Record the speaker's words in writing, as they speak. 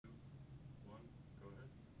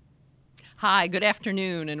Hi, good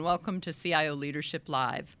afternoon, and welcome to CIO Leadership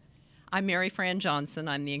Live. I'm Mary Fran Johnson.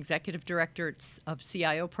 I'm the Executive Director of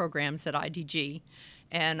CIO Programs at IDG,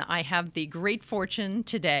 and I have the great fortune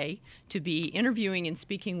today to be interviewing and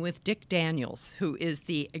speaking with Dick Daniels, who is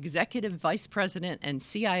the Executive Vice President and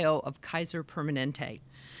CIO of Kaiser Permanente.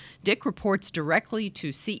 Dick reports directly to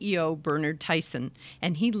CEO Bernard Tyson,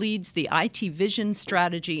 and he leads the IT vision,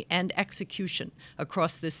 strategy, and execution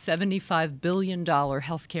across this $75 billion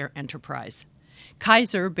healthcare enterprise.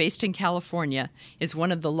 Kaiser, based in California, is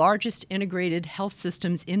one of the largest integrated health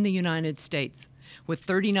systems in the United States, with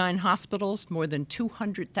 39 hospitals, more than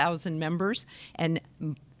 200,000 members, and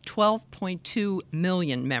 12.2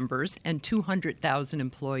 million members, and 200,000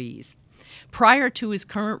 employees. Prior to his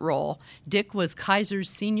current role, Dick was Kaiser's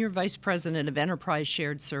Senior Vice President of Enterprise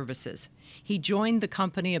Shared Services. He joined the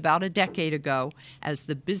company about a decade ago as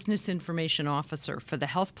the Business Information Officer for the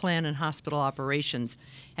health plan and hospital operations,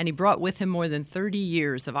 and he brought with him more than 30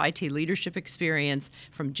 years of IT leadership experience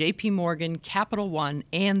from J.P. Morgan, Capital One,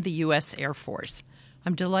 and the U.S. Air Force.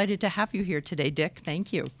 I'm delighted to have you here today, Dick.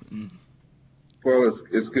 Thank you. Well,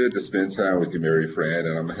 it's good to spend time with you, Mary Fran,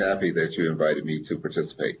 and I'm happy that you invited me to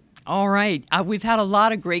participate. All right. We've had a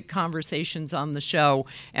lot of great conversations on the show,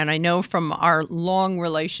 and I know from our long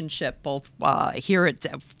relationship, both here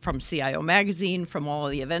from CIO Magazine, from all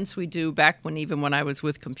of the events we do back even when I was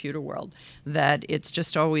with Computer World, that it's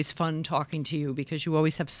just always fun talking to you because you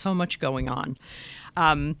always have so much going on.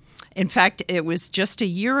 In fact, it was just a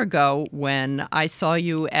year ago when I saw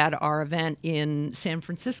you at our event in San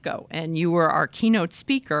Francisco, and you were our keynote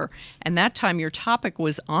speaker, and that time your topic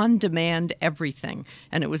was on-demand everything,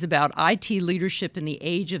 and it was about IT leadership in the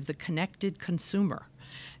age of the connected consumer.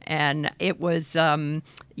 And it was,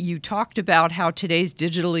 you talked about how today's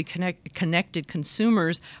digitally connected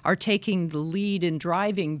consumers are taking the lead in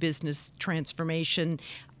driving business transformation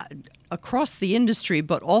across the industry,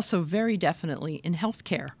 but also very definitely in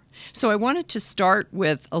healthcare. So I wanted to start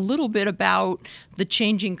with a little bit about the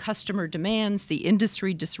changing customer demands, the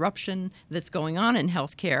industry disruption that's going on in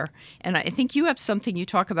healthcare. And I think you have something you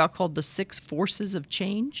talk about called the 6 forces of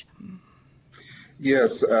change.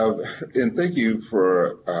 Yes, and thank you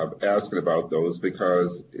for asking about those,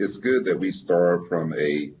 because it's good that we start from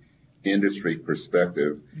a industry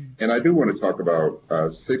perspective. And I do want to talk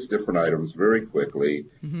about 6 different items very quickly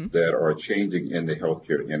that are changing in the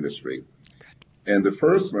healthcare industry. And the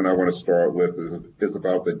first one I want to start with is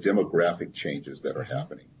about the demographic changes that are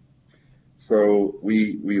happening. So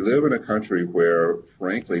we live in a country where,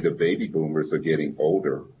 frankly, the baby boomers are getting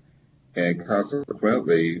older. And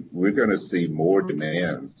consequently, we're going to see more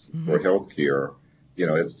demands for healthcare. You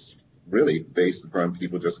know, it's really based upon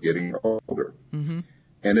people just getting older.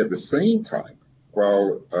 And at the same time,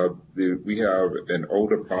 while we have an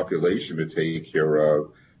older population to take care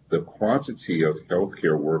of, the quantity of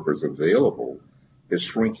healthcare workers available is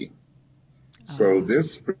shrinking. So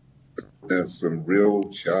this presents some real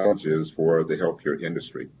challenges for the healthcare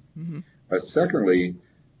industry. Secondly,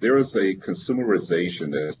 there is a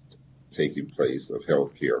consumerization that's taking place of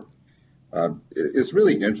healthcare. It's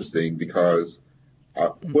really interesting because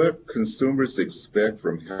what consumers expect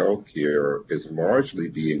from healthcare is largely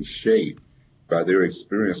being shaped by their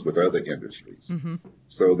experience with other industries.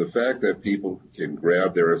 So the fact that people can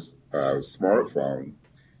grab their smartphone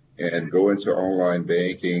and go into online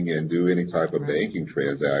banking and do any type of banking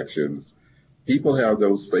transactions, people have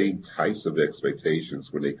those same types of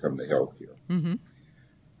expectations when they come to healthcare.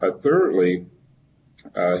 Thirdly,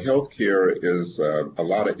 healthcare is a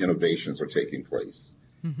lot of innovations are taking place.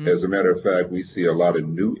 As a matter of fact, we see a lot of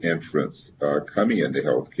new entrants coming into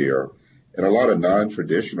healthcare and a lot of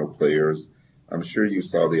non-traditional players. I'm sure you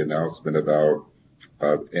saw the announcement about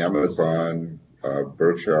Amazon,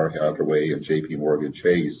 Berkshire Hathaway, and J.P. Morgan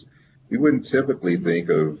Chase. We wouldn't typically think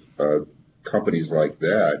of companies like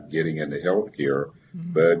that getting into healthcare,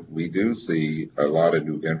 but we do see a lot of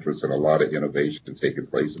new entrants and a lot of innovation taking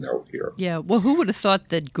place in healthcare. Yeah, well, who would have thought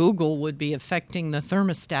that Google would be affecting the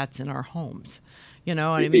thermostats in our homes? You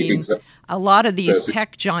know, I mean, a lot of these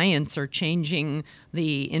tech giants are changing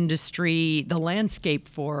the industry, the landscape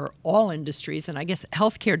for all industries, and I guess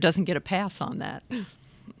healthcare doesn't get a pass on that.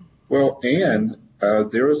 Well, and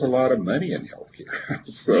there is a lot of money in healthcare,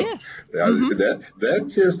 so yes.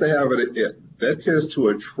 that tends to have that tends to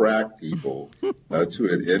attract people to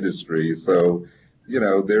an industry. So, you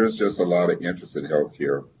know, there's just a lot of interest in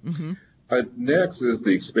healthcare. Next is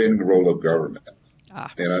the expanding role of government.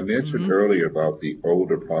 And I mentioned earlier about the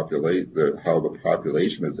older population, how the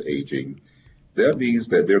population is aging. That means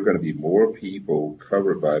that there are going to be more people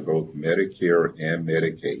covered by both Medicare and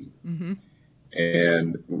Medicaid.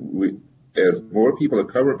 And as more people are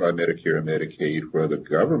covered by Medicare and Medicaid, where the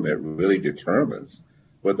government really determines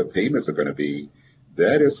what the payments are going to be,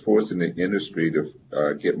 that is forcing the industry to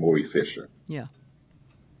get more efficient. Yeah.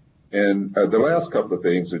 And the last couple of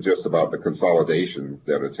things are just about the consolidation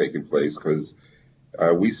that are taking place, because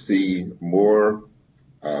we see more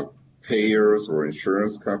payers or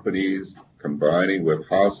insurance companies combining with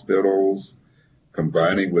hospitals,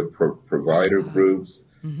 combining with provider groups.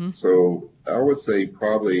 Mm-hmm. So I would say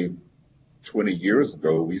probably 20 years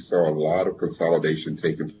ago, we saw a lot of consolidation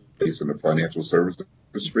taking place in the financial services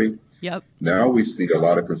industry. Yep. Now we see a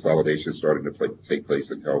lot of consolidation starting to take place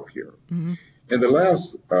in healthcare. Mm-hmm. And the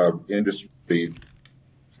last industry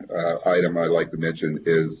item I'd like to mention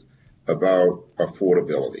is about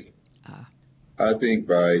affordability. I think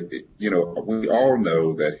we all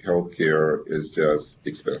know that healthcare is just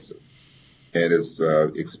expensive. And it's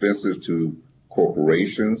expensive to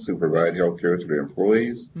corporations who provide healthcare to their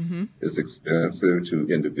employees. Mm-hmm. It's expensive to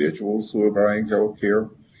individuals who are buying healthcare.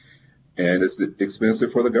 And it's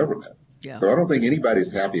expensive for the government. Yeah. So I don't think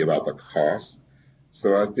anybody's happy about the cost.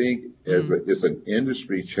 So I think it's an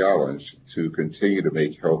industry challenge to continue to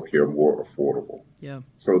make healthcare more affordable. Yeah.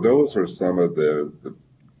 So those are some of the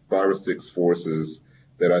 5 or 6 forces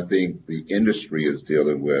that I think the industry is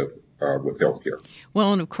dealing with healthcare.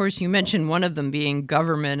 Well, and of course, you mentioned one of them being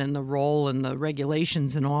government and the role and the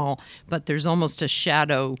regulations and all, but there's almost a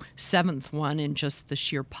shadow 7th one in just the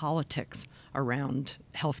sheer politics around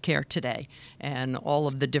healthcare today and all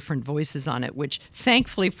of the different voices on it, which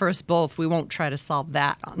thankfully for us both, we won't try to solve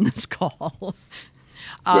that on this call.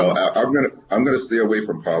 Well, I'm gonna stay away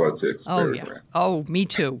from politics. Oh, yeah. Oh, me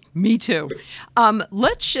too.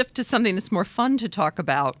 Let's shift to something that's more fun to talk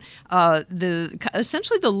about.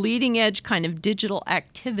 Essentially the leading edge kind of digital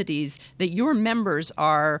activities that your members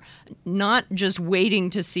are not just waiting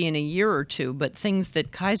to see in a year or two, but things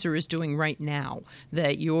that Kaiser is doing right now,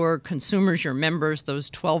 that your consumers, your members, those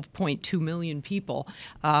 12.2 million people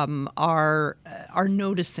are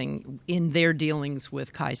noticing in their dealings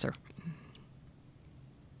with Kaiser.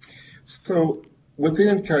 So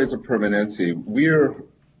within Kaiser Permanente,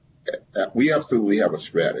 we absolutely have a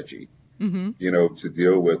strategy, to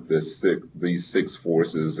deal with these 6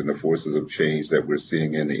 forces and the forces of change that we're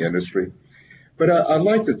seeing in the industry. But I'd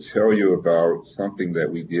like to tell you about something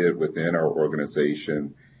that we did within our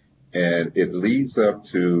organization, and it leads up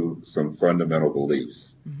to some fundamental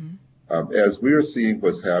beliefs. Mm-hmm. As we're seeing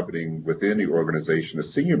what's happening within the organization, the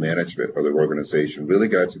senior management of the organization really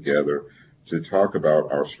got together to talk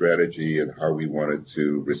about our strategy and how we wanted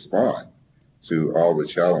to respond to all the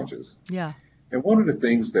challenges. Yeah. And one of the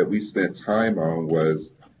things that we spent time on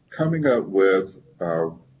was coming up with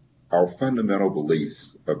our fundamental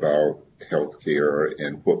beliefs about healthcare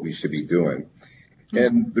and what we should be doing. Mm-hmm.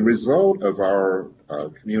 And the result of our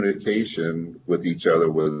communication with each other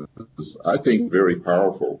was, I think, very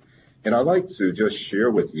powerful. And I'd like to just share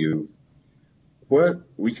with you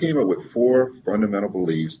we came up with 4 fundamental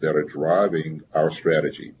beliefs that are driving our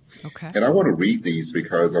strategy. Okay. And I want to read these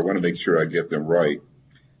because I want to make sure I get them right.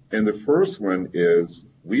 And the first one is,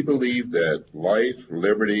 we believe that life,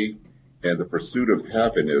 liberty, and the pursuit of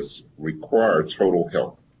happiness require total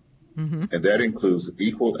health. Mm-hmm. And that includes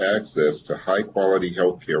equal access to high quality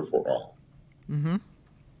health care for all. Mm-hmm.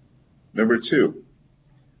 Number 2,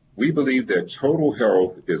 we believe that total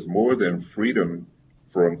health is more than freedom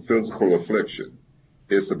from physical affliction.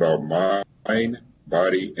 It's about mind,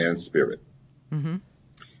 body, and spirit. Mm-hmm.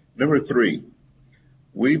 Number 3,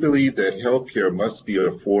 we believe that healthcare must be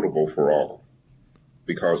affordable for all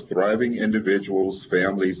because thriving individuals,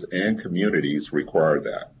 families, and communities require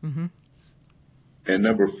that. Mm-hmm. And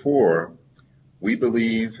number 4, we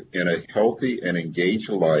believe in a healthy and engaged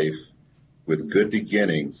life with good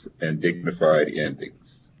beginnings and dignified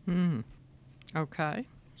endings. Mm. Okay.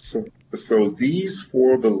 So these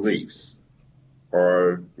 4 beliefs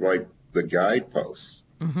are like the guideposts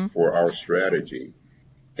for our strategy,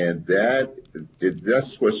 and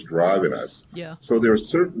that's what's driving us. Yeah. So there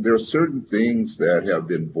are certain things that have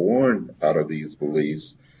been born out of these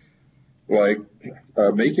beliefs, like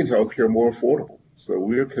making healthcare more affordable. So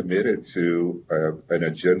we're committed to an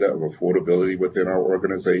agenda of affordability within our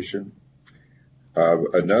organization.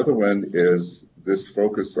 Another one is this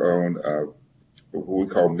focus on what we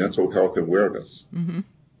call mental health and wellness. Mm-hmm.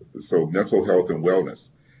 So mental health and wellness.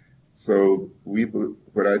 So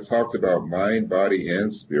when I talked about mind, body,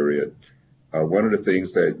 and spirit, one of the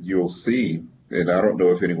things that you'll see, and I don't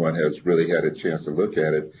know if anyone has really had a chance to look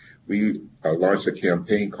at it, we launched a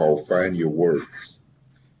campaign called Find Your Words,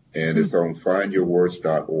 and it's on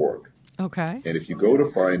findyourwords.org. Okay. And if you go to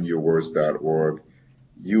findyourwords.org,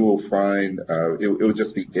 you will find it will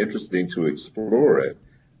just be interesting to explore it.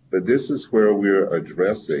 But this is where we're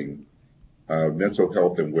addressing mental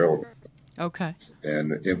health and wellness, Okay.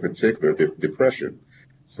 and in particular, depression.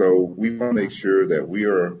 So we want to make sure that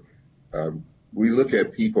we look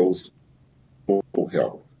at people's mental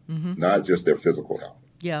health, not just their physical health.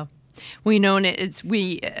 Yeah. We know, and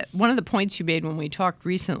one of the points you made when we talked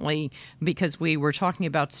recently, because we were talking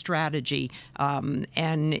about strategy,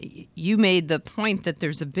 and you made the point that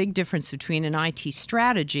there's a big difference between an IT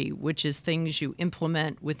strategy, which is things you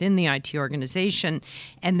implement within the IT organization,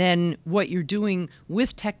 and then what you're doing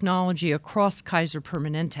with technology across Kaiser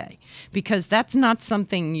Permanente, because that's not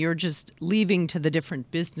something you're just leaving to the different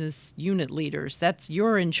business unit leaders.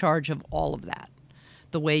 You're in charge of all of that.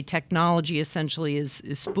 The way technology essentially is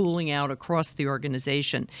spooling out across the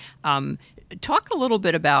organization. Talk a little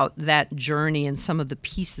bit about that journey and some of the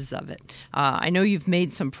pieces of it. I know you've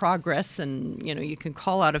made some progress, and you can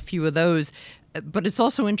call out a few of those, but it's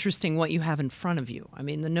also interesting what you have in front of you. I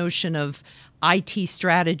mean, the notion of IT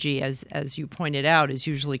strategy, as you pointed out, is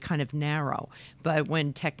usually kind of narrow, but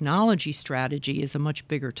when technology strategy is a much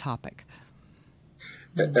bigger topic.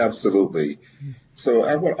 Absolutely. So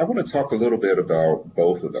I want to talk a little bit about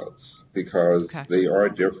both of those because they are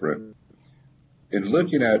different. In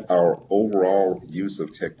looking at our overall use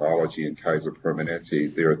of technology in Kaiser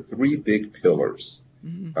Permanente, there are three big pillars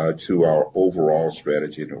to our overall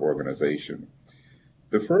strategy in the organization.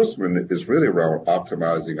 The first one is really around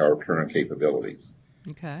optimizing our current capabilities.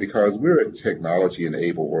 Because we're a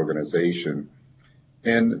technology-enabled organization,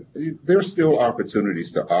 and there's still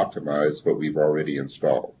opportunities to optimize what we've already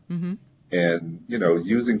installed. And,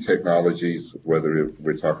 using technologies, whether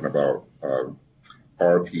we're talking about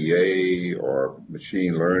RPA or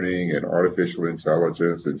machine learning and artificial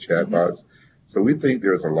intelligence and chatbots. So we think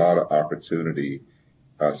there's a lot of opportunity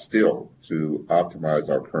still to optimize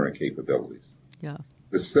our current capabilities. Yeah.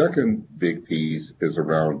 The second big piece is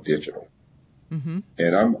around digital. And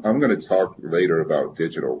I'm going to talk later about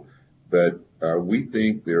digital, but we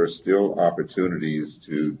think there are still opportunities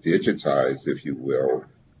to digitize, if you will,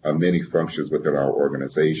 many functions within our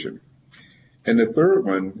organization. And the third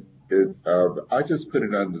one, I just put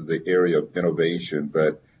it under the area of innovation,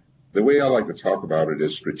 but the way I like to talk about it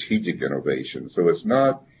is strategic innovation. So it's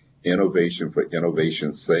not innovation for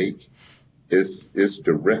innovation's sake. It's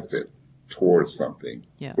directed towards something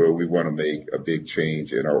where we want to make a big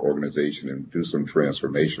change in our organization and do some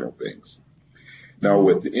transformational things. Now,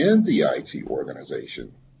 within the IT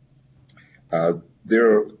organization, I'll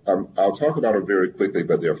talk about it very quickly,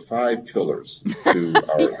 but there are 5 pillars to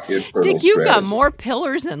our internal Dick, you've strategy. got more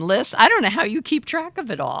pillars than lists. I don't know how you keep track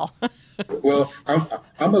of it all. Well,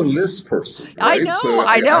 I'm a list person. Right? I know. So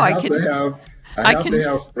I know. I have to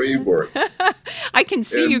have frameworks. I can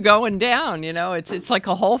see you going down. It's like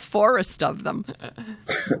a whole forest of them.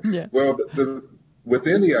 Yeah. Well,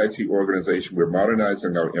 within the IT organization, we're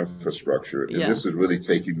modernizing our infrastructure, and this is really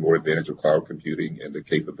taking more advantage of cloud computing and the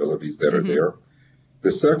capabilities that are there.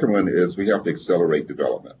 The second one is we have to accelerate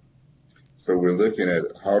development. So we're looking at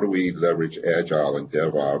how do we leverage Agile and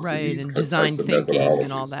DevOps and design thinking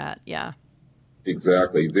and all that. Yeah.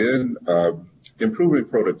 Exactly. Then improving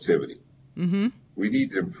productivity. We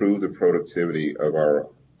need to improve the productivity of our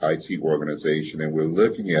IT organization, and we're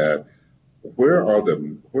looking at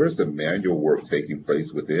where's the manual work taking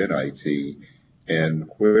place within IT, and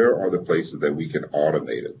where are the places that we can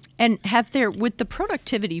automate it. And with the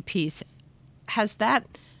productivity piece, has that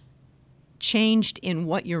changed in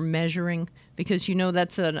what you're measuring? Because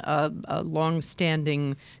that's a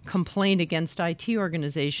long-standing complaint against IT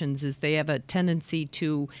organizations is they have a tendency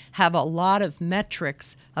to have a lot of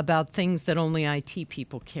metrics about things that only IT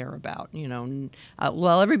people care about.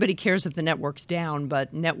 Well, everybody cares if the network's down,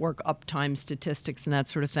 but network uptime statistics and that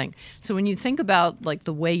sort of thing. So when you think about like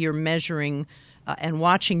the way you're measuring and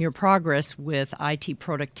watching your progress with IT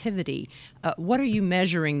productivity, what are you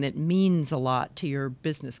measuring that means a lot to your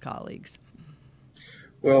business colleagues?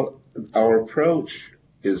 Well, our approach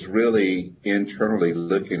is really internally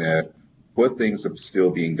looking at what things are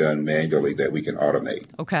still being done manually that we can automate.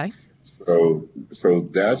 Okay. So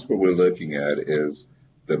that's what we're looking at is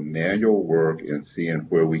the manual work and seeing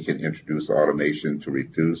where we can introduce automation to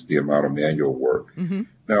reduce the amount of manual work.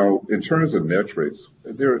 Now, in terms of metrics,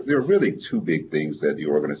 there are really 2 big things that the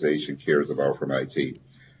organization cares about from IT.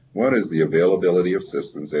 One is the availability of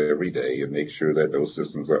systems every day and make sure that those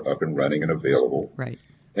systems are up and running and available. Right.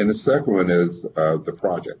 And the second one is the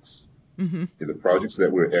projects. The projects that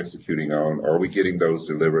we're executing on, are we getting those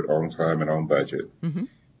delivered on time and on budget?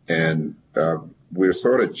 And we're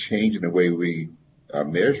sort of changing the way we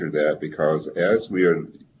measure that because as we are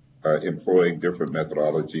employing different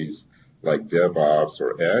methodologies like DevOps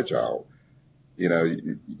or Agile,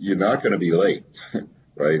 you're not going to be late,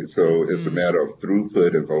 right? So it's a matter of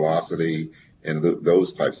throughput and velocity and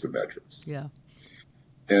those types of metrics. Yeah.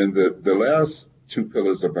 And the last two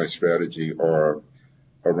pillars of my strategy are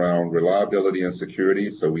around reliability and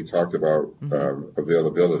security. So we talked about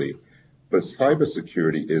availability, but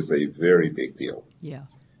cybersecurity is a very big deal. Yeah.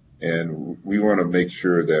 And we want to make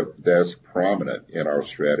sure that that's prominent in our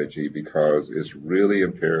strategy because it's really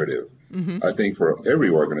imperative, I think, for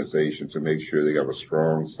every organization to make sure they have a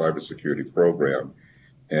strong cybersecurity program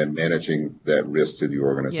and managing that risk to the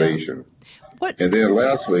organization. Yeah. And then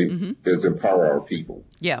lastly is empower our people.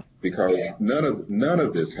 Yeah. Because none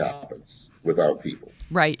of this happens without people.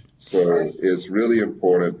 Right. So it's really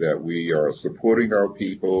important that we are supporting our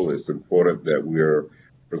people. It's important that we're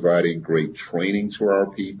providing great training to our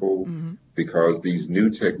people because these new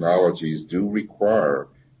technologies do require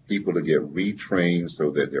people to get retrained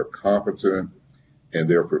so that they're competent and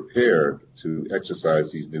they're prepared to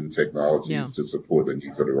exercise these new technologies to support the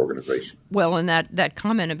needs of the organization. Well, and that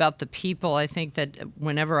comment about the people, I think that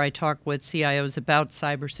whenever I talk with CIOs about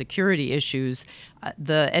cybersecurity issues,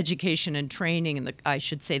 the education and training, and I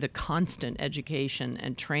should say the constant education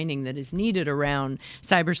and training that is needed around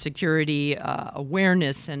cybersecurity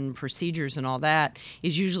awareness and procedures and all that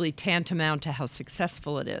is usually tantamount to how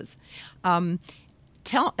successful it is.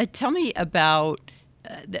 Tell me about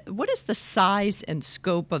what is the size and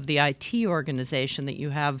scope of the IT organization that you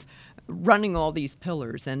have running all these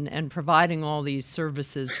pillars and providing all these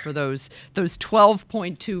services for those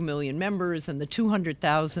 12.2 million members and the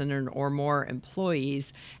 200,000 or more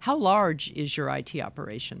employees? How large is your IT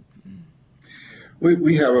operation?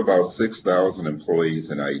 We have about 6,000 employees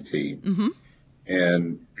in IT.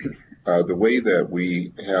 And the way that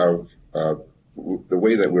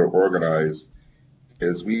we're organized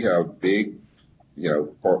is we have big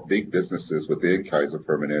businesses within Kaiser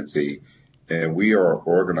Permanente, and we are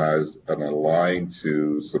organized and aligned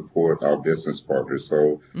to support our business partners.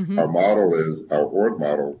 So our org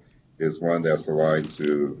model is one that's aligned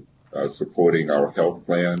to supporting our health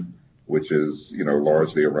plan, which is,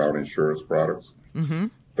 largely around insurance products.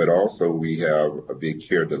 But also we have a big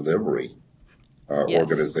care delivery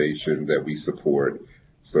organization that we support.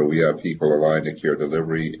 So we have people aligned to care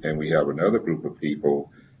delivery, and we have another group of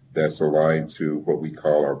people that's aligned to what we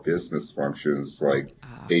call our business functions like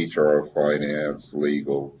HR, finance,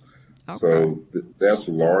 legal. Okay. So that's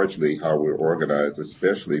largely how we're organized,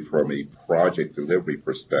 especially from a project delivery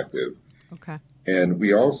perspective. Okay. And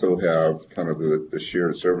we also have kind of the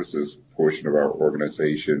shared services portion of our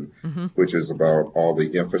organization, which is about all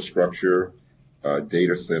the infrastructure,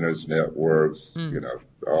 data centers, networks,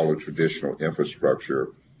 all the traditional infrastructure.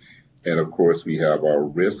 And of course, we have our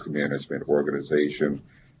risk management organization,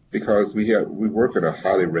 because we work in a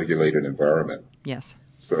highly regulated environment. Yes.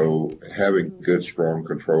 So having good, strong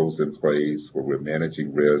controls in place where we're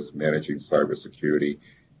managing risk, managing cybersecurity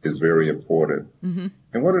is very important. And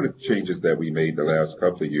one of the changes that we made the last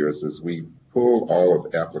couple of years is we pulled all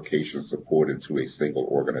of application support into a single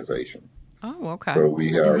organization. Oh, okay. So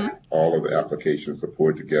we have all of application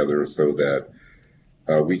support together so that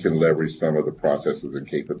we can leverage some of the processes and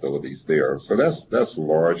capabilities there. So that's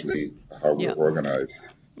largely how we're organized.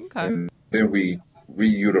 Okay. And then we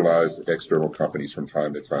utilize external companies from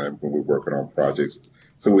time to time when we're working on projects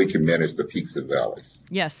so we can manage the peaks and valleys.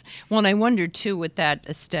 Yes. Well, and I wondered, too, with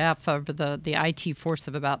that staff of the IT force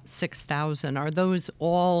of about 6,000, are those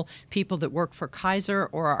all people that work for Kaiser,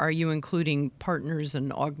 or are you including partners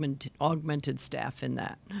and augmented staff in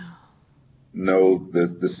that? No,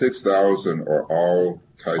 the 6,000 are all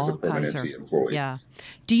Kaiser Permanente employees. Yeah.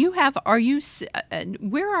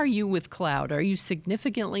 Where are you with cloud? Are you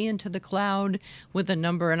significantly into the cloud with a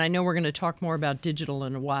number? And I know we're going to talk more about digital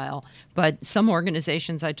in a while, but some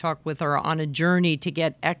organizations I talk with are on a journey to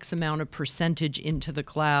get X amount of percentage into the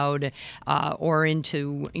cloud or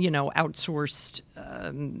into,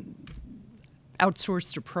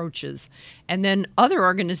 outsourced approaches. And then other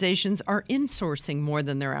organizations are insourcing more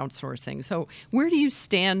than they're outsourcing. So where do you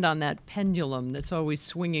stand on that pendulum that's always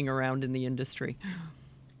swinging around in the industry?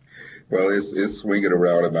 Well, it's swinging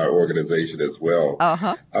around in my organization as well.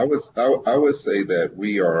 I would say that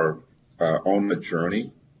we are on the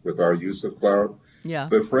journey with our use of cloud. Yeah.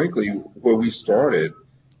 But frankly, where we started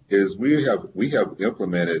is we have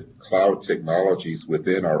implemented cloud technologies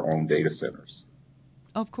within our own data centers.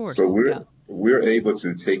 Of course. So we're able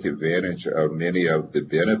to take advantage of many of the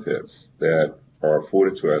benefits that are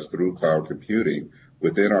afforded to us through cloud computing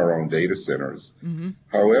within our own data centers.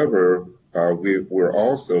 However, we're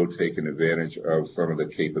also taking advantage of some of the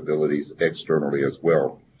capabilities externally as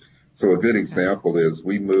well. So a good example is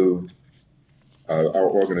we moved our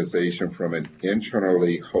organization from an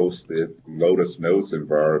internally hosted Lotus Notes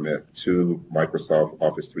environment to Microsoft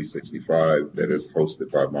Office 365 that is hosted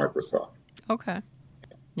by Microsoft. Okay.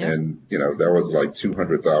 Yep. And, that was like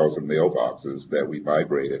 200,000 mailboxes that we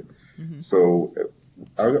migrated. Mm-hmm. So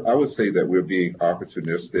I would say that we're being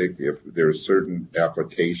opportunistic. If there are certain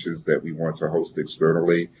applications that we want to host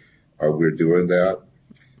externally, we're doing that.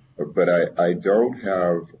 But I don't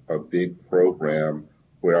have a big program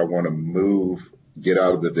where I want to get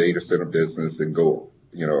out of the data center business and go,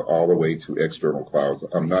 all the way to external clouds.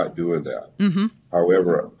 I'm not doing that. Mm-hmm.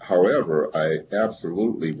 However, I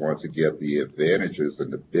absolutely want to get the advantages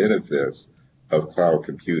and the benefits of cloud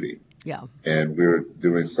computing. Yeah. And we're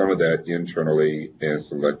doing some of that internally and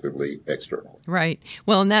selectively externally. Right.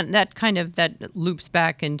 Well, and that loops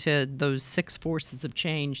back into those 6 forces of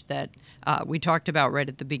change that we talked about right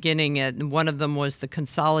at the beginning. And one of them was the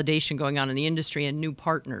consolidation going on in the industry and new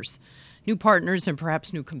partners and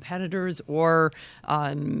perhaps new competitors or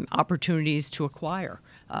opportunities to acquire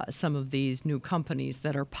some of these new companies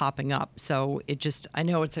that are popping up. So I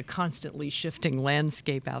know it's a constantly shifting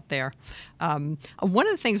landscape out there. One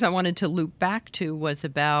of the things I wanted to loop back to was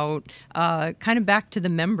about kind of back to the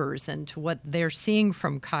members and to what they're seeing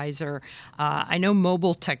from Kaiser. I know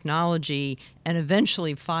mobile technology and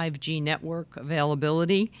eventually 5G network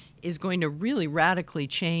availability is going to really radically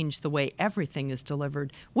change the way everything is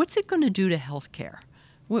delivered. What's it going to do to healthcare?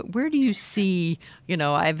 Where do you see,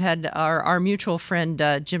 I've had our mutual friend,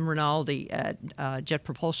 Jim Rinaldi at Jet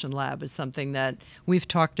Propulsion Lab is something that we've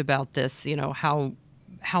talked about this,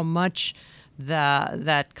 how much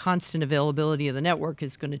that constant availability of the network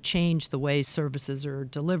is going to change the way services are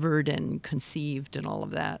delivered and conceived and all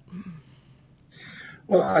of that.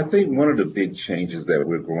 Well, I think one of the big changes that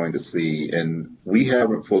we're going to see, and we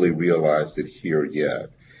haven't fully realized it here yet,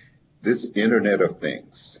 this Internet of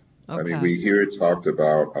Things. Okay. I mean, we hear it talked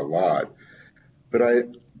about a lot, but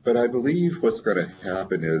I believe what's going to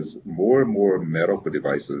happen is more and more medical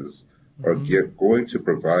devices are going to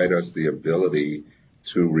provide us the ability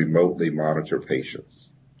to remotely monitor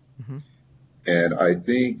patients. Mm-hmm. And I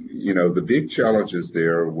think, the big challenges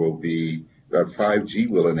there will be that 5G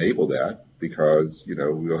will enable that because,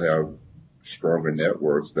 we'll have stronger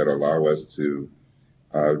networks that allow us to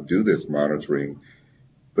do this monitoring.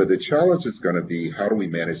 But the challenge is going to be how do we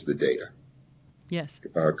manage the data? Yes.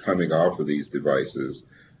 Coming off of these devices.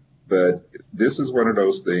 But this is one of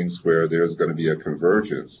those things where there's going to be a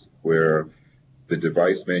convergence where the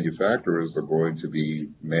device manufacturers are going to be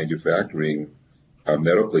manufacturing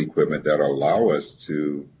medical equipment that allow us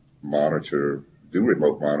to do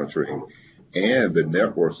remote monitoring, and the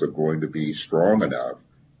networks are going to be strong enough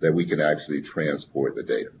that we can actually transport the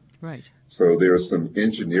data. Right. So there's some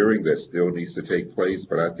engineering that still needs to take place,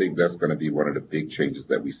 but I think that's going to be one of the big changes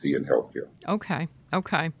that we see in healthcare. Okay.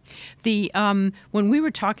 The when we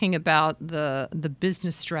were talking about the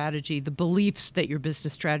business strategy, the beliefs that your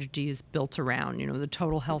business strategy is built around, the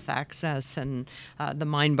total health access and the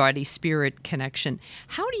mind-body-spirit connection,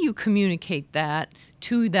 how do you communicate that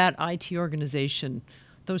to that IT organization?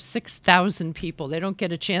 Those 6,000 people, they don't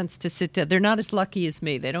get a chance to sit down. They're not as lucky as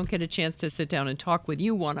me. They don't get a chance to sit down and talk with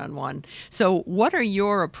you one-on-one. So what are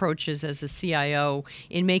your approaches as a CIO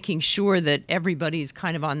in making sure that everybody's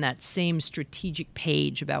kind of on that same strategic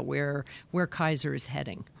page about where Kaiser is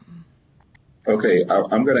heading? Okay,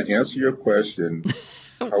 I'm going to answer your question.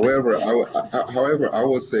 However, I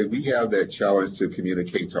will say we have that challenge to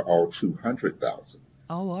communicate to all 200,000.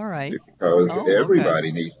 Oh, all right. Because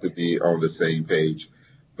everybody needs to be on the same page.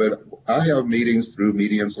 But I have meetings through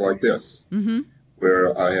mediums like this,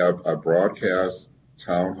 where I broadcast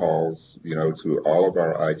town halls, to all of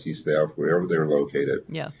our IT staff, wherever they're located.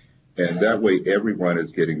 Yeah. And that way, everyone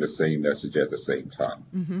is getting the same message at the same time.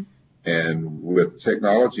 Mm-hmm. And with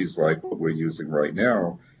technologies like what we're using right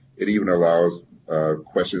now, it even allows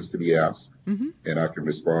questions to be asked, and I can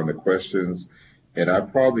respond to questions. And I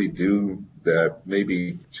probably do that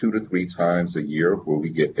maybe 2 to 3 times a year where we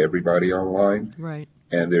get everybody online. Right.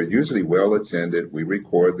 And they're usually well attended. We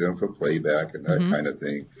record them for playback and that kind of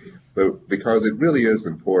thing. But because it really is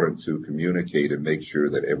important to communicate and make sure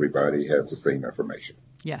that everybody has the same information.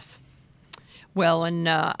 Yes. Well, and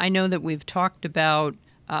I know that we've talked about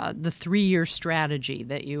the 3-year strategy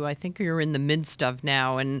that I think you're in the midst of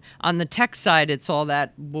now. And on the tech side, it's all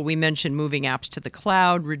that, we mentioned moving apps to the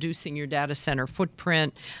cloud, reducing your data center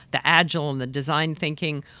footprint, the agile and the design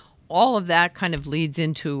thinking. all of that kind of leads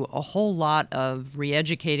into a whole lot of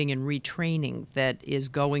re-educating and retraining that is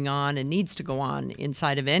going on and needs to go on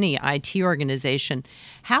inside of any IT organization.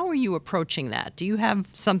 How are you approaching that? Do you have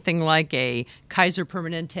something like a Kaiser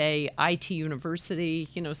Permanente IT university?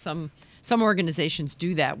 You know, some organizations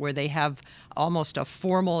do that, where they have almost a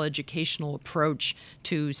formal educational approach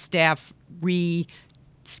to staff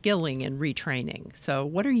re-skilling and retraining. So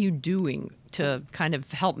what are you doing to kind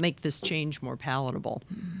of help make this change more palatable?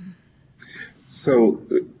 So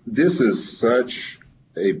this is such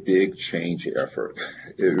a big change effort.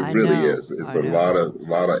 It really is. It's a lot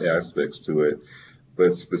of aspects to it,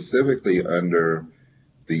 but specifically under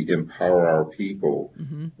the Empower Our People,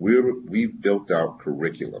 we've built out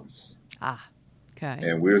curriculums. Okay.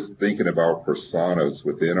 And we're thinking about personas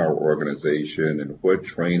within our organization and what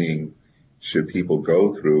training should people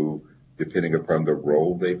go through depending upon the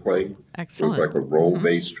role they play. Excellent. So it's like a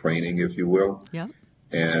role-based training, if you will. Yeah.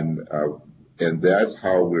 And that's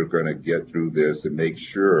how we're going to get through this and make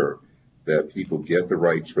sure that people get the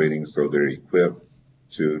right training so they're equipped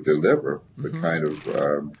to deliver the kind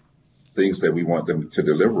of things that we want them to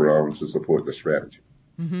deliver on to support the strategy.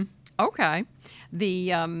 Okay.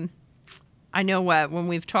 I know when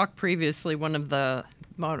we've talked previously,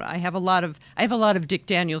 I have a lot of Dick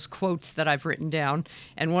Daniels quotes that I've written down,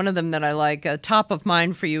 and one of them that I like, top of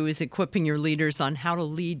mind for you, is equipping your leaders on how to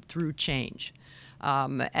lead through change.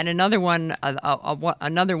 And another one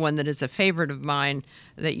that is a favorite of mine,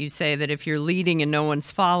 that you say that if you're leading and no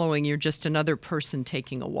one's following, you're just another person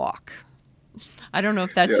taking a walk. I don't know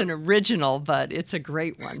if that's an original, but it's a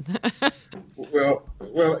great one. Well,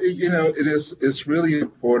 you know, it's really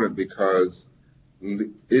important because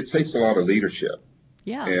it takes a lot of leadership.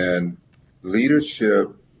 Yeah. And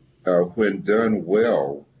leadership, when done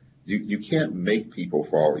well, you can't make people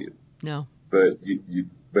follow you. No. But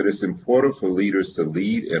but it's important for leaders to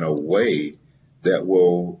lead in a way that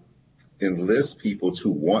will enlist people to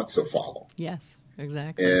want to follow. Yes,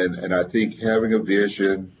 exactly. And I think having a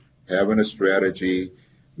vision, having a strategy,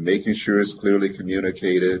 making sure it's clearly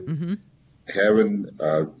communicated, having,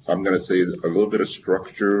 I'm going to say, a little bit of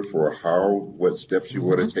structure for what steps you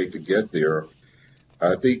want to take to get there.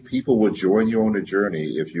 I think people will join you on the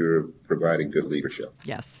journey if you're providing good leadership.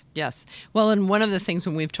 Yes, yes. Well, and one of the things,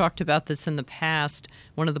 when we've talked about this in the past,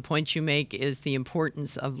 one of the points you make is the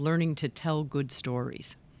importance of learning to tell good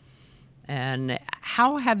stories. And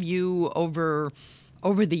how have you, over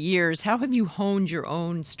the years, how have you honed your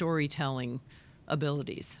own storytelling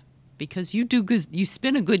abilities? Because you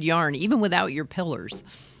spin a good yarn even without your pillars.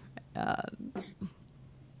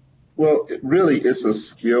 Well, it's a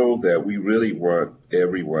skill that we really want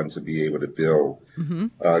everyone to be able to build.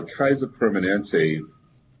 Kaiser Permanente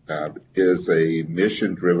is a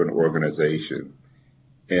mission-driven organization,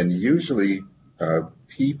 and usually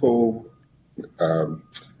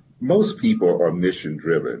most people are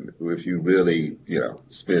mission-driven. If you really,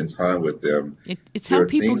 spend time with them, it's how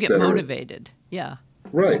people get motivated. Yeah.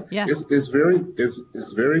 Right. Yeah. It's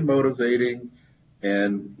very motivating,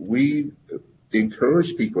 and we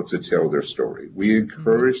encourage people to tell their story. We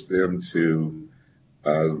encourage them to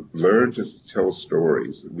learn to tell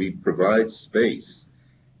stories. We provide space,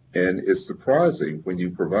 and it's surprising when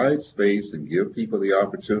you provide space and give people the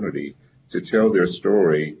opportunity to tell their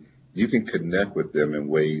story, you can connect with them in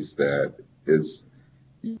ways that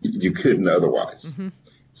you couldn't otherwise.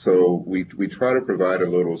 So we try to provide a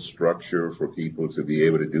little structure for people to be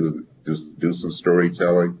able to do some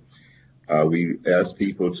storytelling. We ask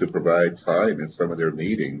people to provide time in some of their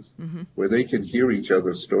meetings where they can hear each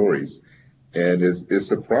other's stories. And it's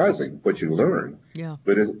surprising what you learn. Yeah.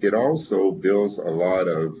 But it also builds a lot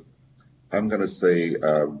of, I'm going to say,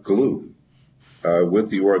 glue with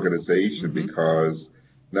the organization, because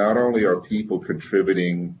not only are people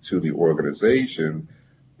contributing to the organization,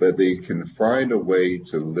 but they can find a way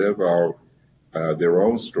to live out their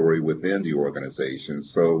own story within the organization.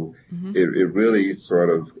 So it really sort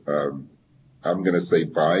of, I'm going to say,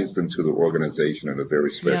 binds them to the organization in a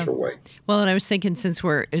very special way. Well, and I was thinking, since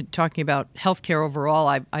we're talking about healthcare overall,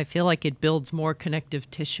 I feel like it builds more connective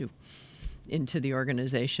tissue into the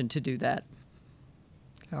organization to do that.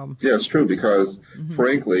 Yeah, it's true, because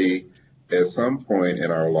frankly, at some point in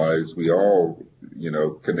our lives, we all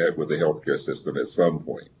connect with the healthcare system at some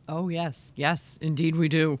point. Oh, yes. Yes, indeed we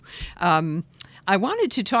do. I wanted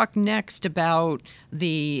to talk next about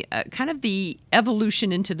the kind of the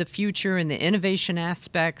evolution into the future and the innovation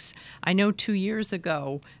aspects. I know 2 years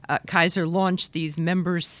ago, Kaiser launched the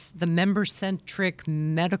member-centric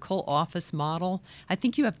medical office model. I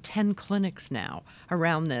think you have 10 clinics now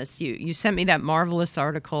around this. You sent me that marvelous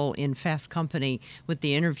article in Fast Company with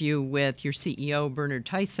the interview with your CEO, Bernard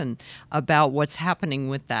Tyson, about what's happening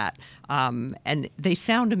with that. And they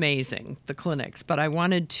sound amazing, the clinics, but I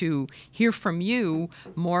wanted to hear from you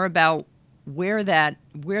more about where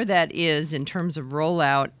that is in terms of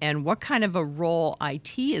rollout and what kind of a role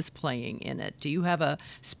IT is playing in it. Do you have a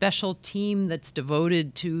special team that's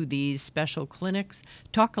devoted to these special clinics?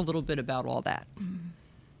 Talk a little bit about all that.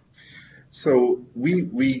 So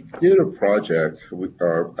we did a project.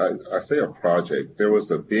 I say a project. There was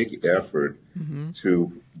a big effort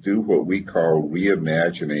to do what we call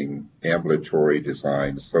reimagining ambulatory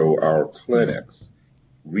design. So our clinics,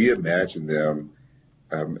 reimagine them.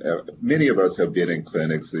 Many of us have been in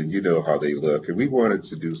clinics, and you know how they look. And we wanted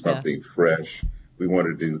to do something fresh. We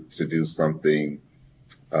wanted to do something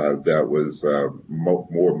that was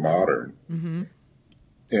more modern.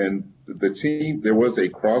 And the team, there was a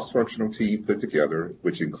cross-functional team put together,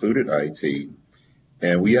 which included IT,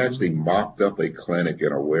 and we actually mocked up a clinic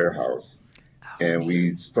in a warehouse. And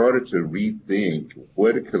we started to rethink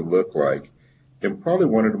what it could look like. And probably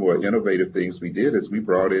one of the more innovative things we did is we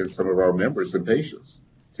brought in some of our members and patients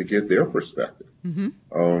to get their perspective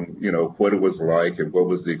on, what it was like and what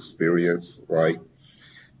was the experience like.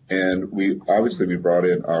 And we brought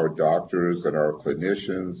in our doctors and our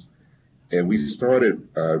clinicians, and we started,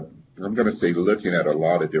 I'm going to say, looking at a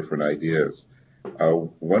lot of different ideas.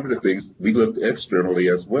 One of the things, we looked externally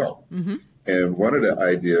as well. And one of the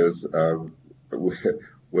ideas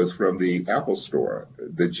was from the Apple Store,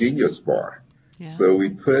 the Genius Bar. So we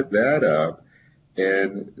put that up,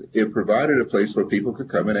 and it provided a place where people could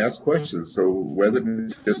come and ask questions. So rather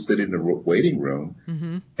than just sit in the waiting room,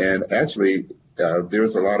 and actually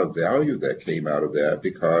there's a lot of value that came out of that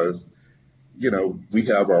because, we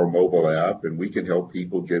have our mobile app and we can help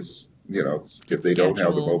people get if they don't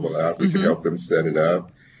have the mobile app, we can help them set it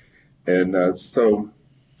up. And so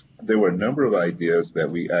there were a number of ideas that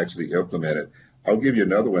we actually implemented. I'll give you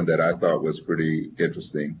another one that I thought was pretty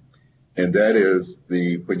interesting. And that is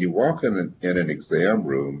when you walk in an exam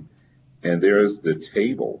room and there's the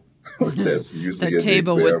table that's usually the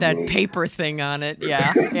table with that room. Paper thing on it.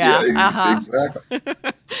 Exactly.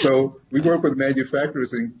 So we work with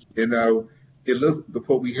manufacturers and now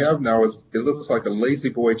what we have now is it looks like a lazy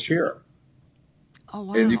boy chair. Oh,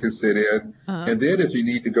 wow. And you can sit in. And then if you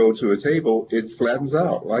need to go to a table, it flattens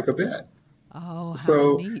out like a bed. Oh, how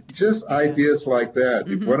so neat. Just ideas like that.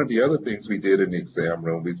 One of the other things we did in the exam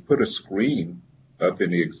room, we put a screen up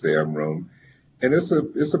in the exam room, and it's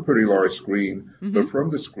a pretty large screen. But from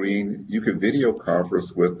the screen, you can video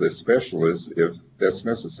conference with the specialist if that's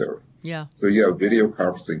necessary. Yeah. So you have video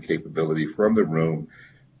conferencing capability from the room,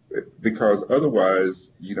 because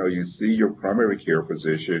otherwise, you see your primary care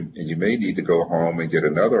physician, and you may need to go home and get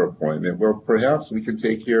another appointment. Well, perhaps we can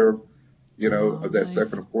take care of of that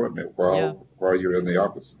second appointment while you're in the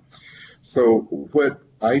office. So what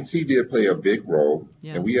IT did play a big role,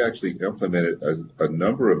 and we actually implemented a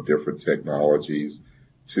number of different technologies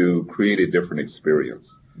to create a different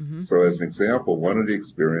experience. So as an example, one of the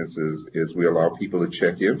experiences is we allow people to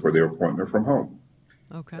check in for their appointment from home.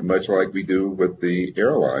 Okay. Much like we do with the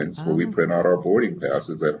airlines, where we print out our boarding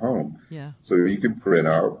passes at home. Yeah. So you can print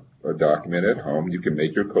out a document at home. You can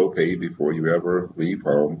make your copay before you ever leave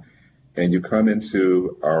home. And you come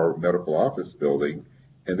into our medical office building,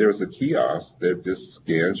 and there's a kiosk that just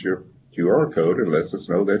scans your QR code and lets us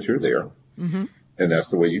know that you're there. And that's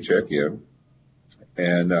the way you check in.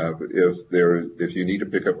 And if you need to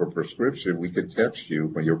pick up a prescription, we can text you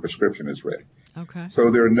when your prescription is ready. Okay.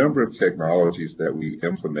 So there are a number of technologies that we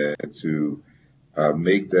implement to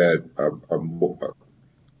make that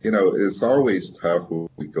it's always tough when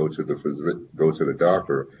we go to the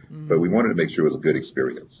doctor, but we wanted to make sure it was a good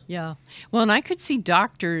experience. Yeah. Well, and I could see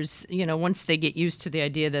doctors, once they get used to the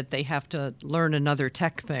idea that they have to learn another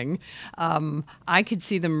tech thing, I could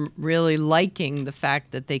see them really liking the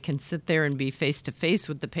fact that they can sit there and be face-to-face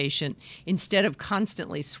with the patient instead of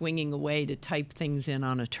constantly swinging away to type things in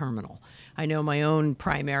on a terminal. I know my own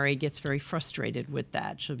primary gets very frustrated with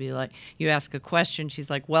that. She'll be like, you ask a question, she's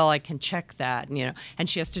like, well, I can check that, and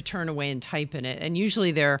she has to turn away and type in it. And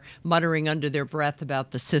usually they're muttering under their breath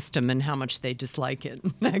about the system and how much they dislike it,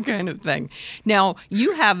 that kind of thing. Now,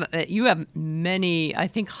 you have many, I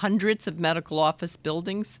think hundreds of medical office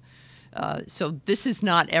buildings So this is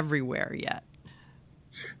not everywhere yet.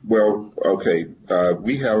 Well, okay.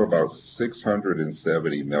 We have about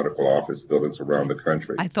 670 medical office buildings around the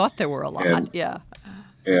country. I thought there were a lot, yeah.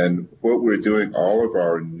 And what we're doing, all of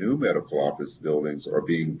our new medical office buildings are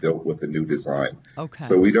being built with a new design. Okay.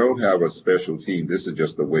 So we don't have a special team. This is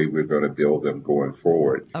just the way we're going to build them going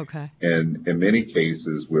forward. Okay. And in many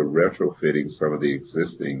cases, we're retrofitting some of the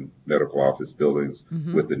existing medical office buildings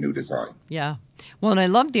with the new design. Yeah. Well, and I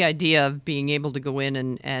love the idea of being able to go in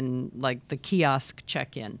and like the kiosk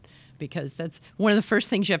check-in, because that's one of the first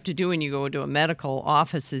things you have to do when you go into a medical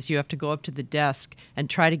office is you have to go up to the desk and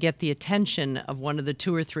try to get the attention of one of the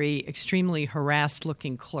 2 or 3 extremely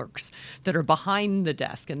harassed-looking clerks that are behind the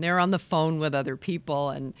desk, and they're on the phone with other people.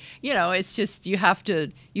 And, you know, it's just you have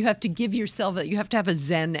to give yourself you have to have a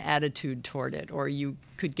Zen attitude toward it, or you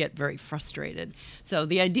could get very frustrated. So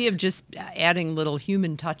the idea of just adding little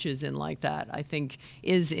human touches in like that, I think,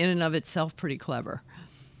 is in and of itself pretty clever.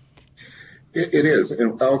 It is.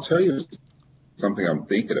 And I'll tell you something I'm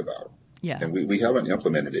thinking about. Yeah. And we haven't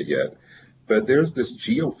implemented it yet. But there's this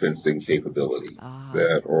geofencing capability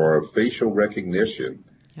or facial recognition.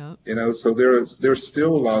 Yep. You know, so there's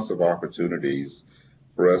still lots of opportunities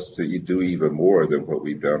for us to do even more than what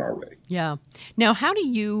we've done already. Yeah. Now, how do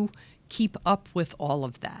you keep up with all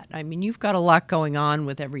of that? I mean, you've got a lot going on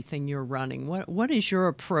with everything you're running. What is your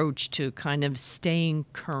approach to kind of staying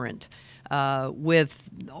current with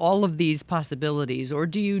all of these possibilities? Or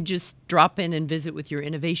do you just drop in and visit with your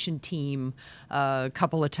innovation team a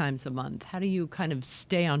couple of times a month? How do you kind of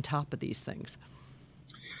stay on top of these things?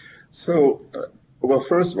 So, well,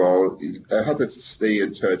 first of all, I have to stay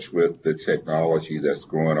in touch with the technology that's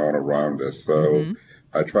going on around us. So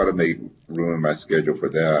I try to make room in my schedule for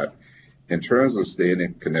that. In terms of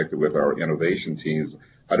staying connected with our innovation teams,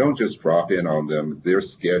 I don't just drop in on them, they're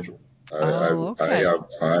scheduled. I have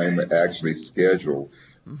time actually scheduled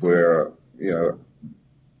where, you know,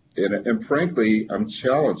 and frankly, I'm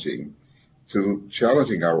challenging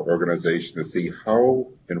our organization to see how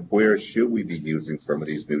and where should we be using some of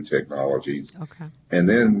these new technologies. Okay. And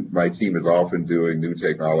then my team is often doing new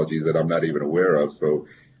technologies that I'm not even aware of. So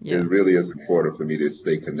it really is important for me to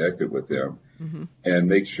stay connected with them and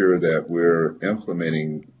make sure that we're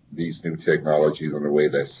implementing these new technologies in a way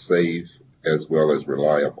that's safe as well as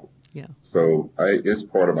reliable. Yeah. So it's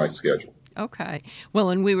part of my schedule. Okay. Well,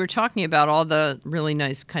 and we were talking about all the really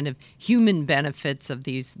nice kind of human benefits of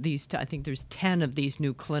these. I think there's 10 of these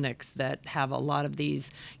new clinics that have a lot of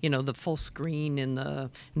these, you know, the full screen in the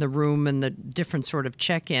room and the different sort of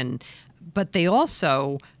check-in. But they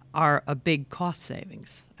also are a big cost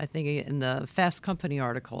savings. I think in the Fast Company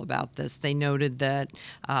article about this, they noted that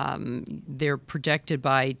they're projected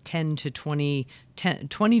by 20 to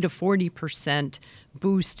 40%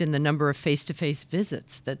 boost in the number of face-to-face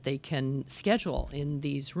visits that they can schedule in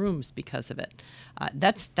these rooms because of it.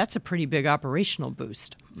 That's a pretty big operational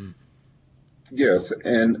boost. Yes,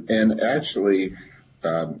 and actually,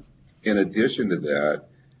 in addition to that,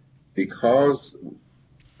 because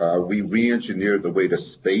we re-engineered the way the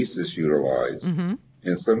space is utilized.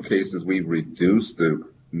 In some cases, we reduced the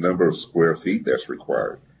number of square feet that's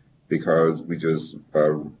required because we just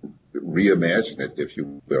reimagine it, if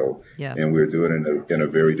you will, and we're doing it in a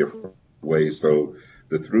very different way. So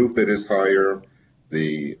the throughput is higher,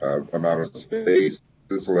 the amount of space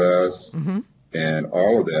is less, and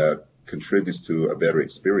all of that contributes to a better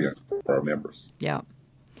experience for our members. Yeah.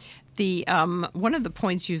 The one of the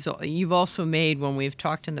points you've also made when we've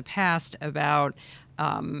talked in the past about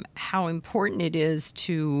how important it is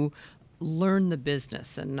to learn the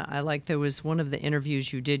business. And I like there was one of the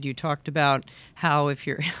interviews you did, you talked about how if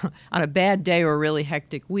you're on a bad day or a really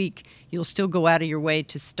hectic week, you'll still go out of your way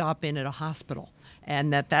to stop in at a hospital.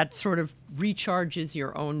 And that sort of recharges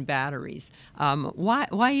your own batteries.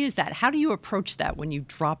 Why is that? How do you approach that when you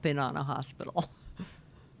drop in on a hospital?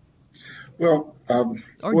 Well,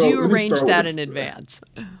 or do you arrange that in advance?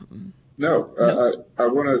 No. I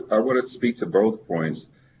want to speak to both points.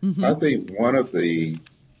 I think one of the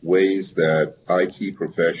ways that IT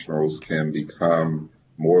professionals can become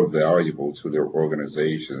more valuable to their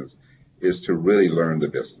organizations is to really learn the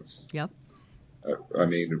business. Yep. I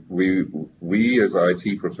mean, we as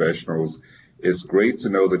IT professionals, it's great to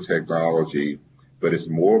know the technology, but it's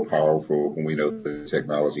more powerful when we know the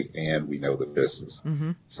technology and we know the business.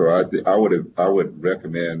 So I would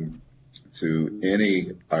recommend to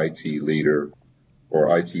any IT leader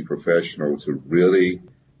or IT professional to really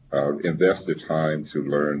invest the time to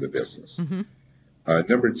learn the business.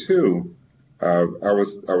 Number two, I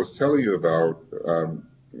was telling you about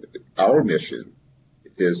our mission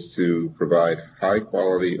is to provide high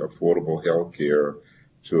quality, affordable health care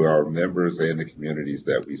to our members and the communities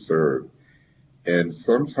that we serve. And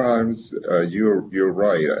sometimes you're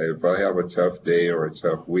right. If I have a tough day or a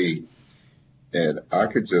tough week, and I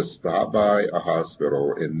could just stop by a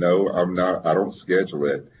hospital and no, I don't schedule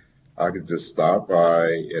it. I could just stop by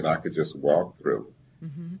and I could just walk through.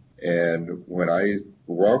 Mm-hmm. And when I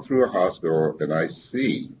walk through a hospital and I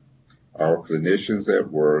see our clinicians at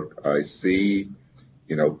work, I see,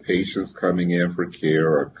 patients coming in for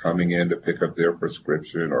care or coming in to pick up their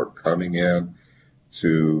prescription or coming in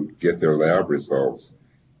to get their lab results,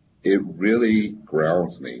 it really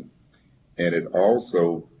grounds me. And it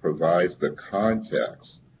also provides the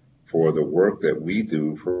context for the work that we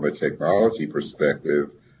do from a technology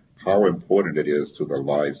perspective, how important it is to the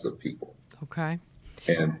lives of people. Okay.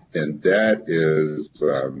 And that is,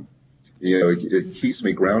 it keeps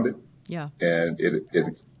me grounded. Yeah. And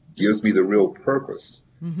it gives me the real purpose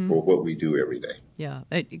for what we do every day. Yeah.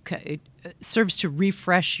 It serves to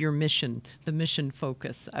refresh your mission, the mission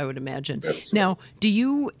focus, I would imagine. That's now, do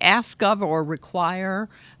you ask of or require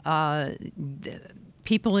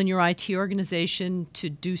people in your IT organization to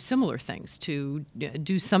do similar things, to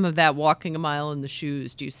do some of that walking a mile in the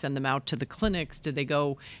shoes? Do you send them out to the clinics? Do they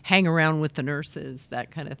go hang around with the nurses,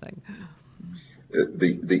 that kind of thing?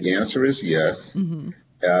 The answer is yes.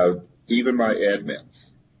 Mm-hmm. Even my admins.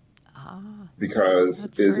 Because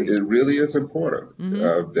it really is important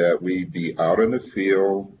that we be out in the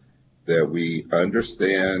field, that we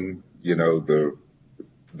understand, the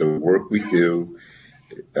work we do.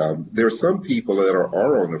 There are some people that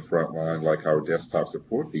are on the front line, like our desktop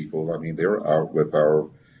support people. I mean, they're out with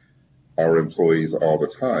our employees all the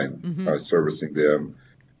time, servicing them.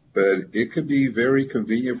 But it could be very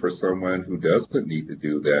convenient for someone who doesn't need to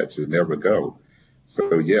do that to never go.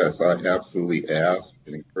 So yes, I absolutely ask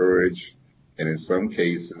and encourage, and in some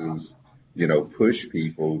cases, push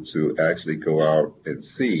people to actually go out and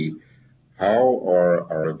see how are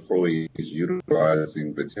our employees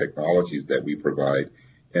utilizing the technologies that we provide,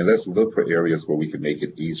 and let's look for areas where we can make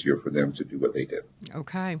it easier for them to do what they do.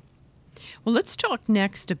 Okay. Well, let's talk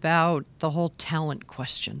next about the whole talent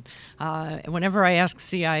question. Whenever I ask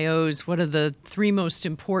CIOs, what are the three most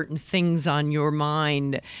important things on your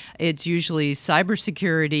mind, it's usually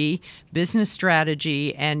cybersecurity, business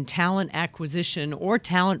strategy, and talent acquisition or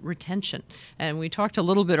talent retention. And we talked a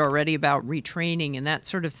little bit already about retraining and that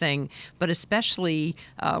sort of thing, but especially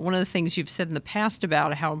one of the things you've said in the past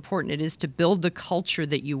about how important it is to build the culture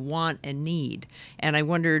that you want and need. And I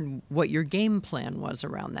wondered what your game plan was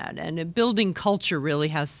around that. And building culture really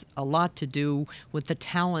has a lot to do with the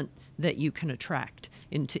talent that you can attract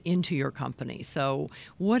into your company. So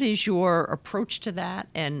what is your approach to that,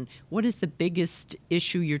 and what is the biggest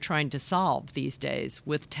issue you're trying to solve these days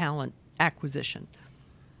with talent acquisition?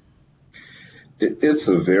 It's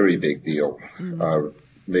a very big deal,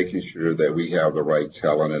 making sure that we have the right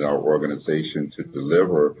talent in our organization to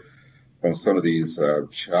deliver on some of these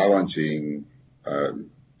challenging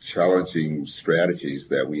strategies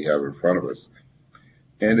that we have in front of us.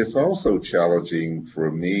 And it's also challenging for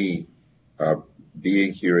me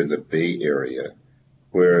being here in the Bay Area,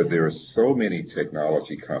 where there are so many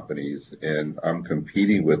technology companies and I'm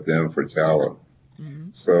competing with them for talent. Mm-hmm.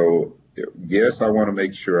 So yes, I want to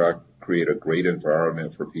make sure I create a great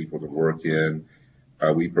environment for people to work in.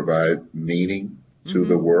 We provide meaning to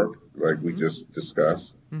the work, like we just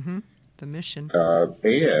discussed. Mm-hmm. The mission.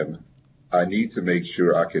 And I need to make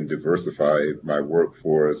sure I can diversify my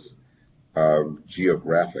workforce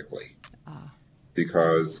geographically,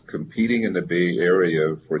 because competing in the Bay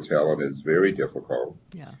Area for talent is very difficult.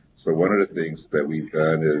 Yeah. So one of the things that we've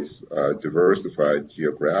done is diversify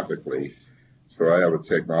geographically. So I have a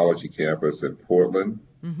technology campus in Portland.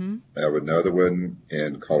 Mm-hmm. I have another one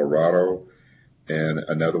in Colorado and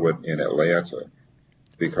another one in Atlanta,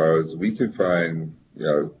 because we can find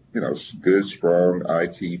good, strong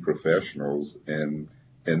IT professionals in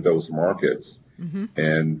those markets. Mm-hmm.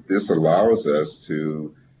 And this allows us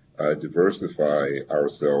to diversify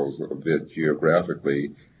ourselves a bit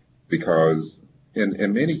geographically, because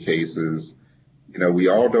in many cases, we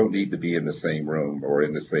all don't need to be in the same room or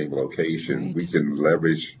in the same location. Right. We can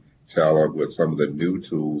leverage talent with some of the new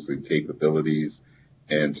tools and capabilities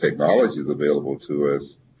and technologies available to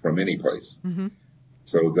us from any place. Mm-hmm.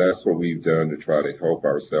 So that's what we've done to try to help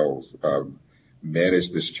ourselves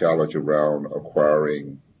manage this challenge around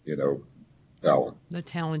acquiring, talent. The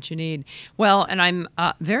talent you need. Well, and I'm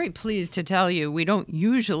very pleased to tell you, we don't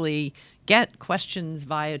usually get questions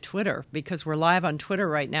via Twitter, because we're live on Twitter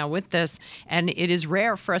right now with this, and it is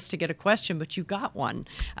rare for us to get a question, but you got one.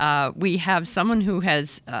 We have someone who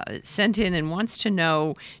has sent in and wants to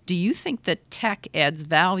know, do you think that tech adds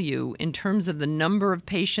value in terms of the number of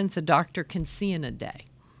patients a doctor can see in a day?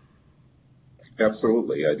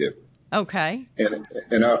 Absolutely, I do. Okay.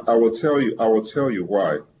 And I will tell you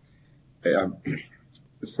why.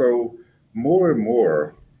 So more and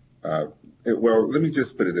more, well, let me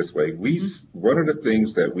just put it this way. One of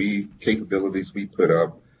the capabilities we put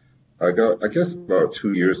up, I guess about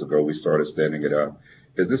 2 years ago, we started standing it up,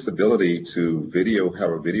 is this ability to have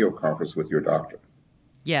a video conference with your doctor.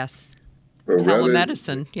 Yes. So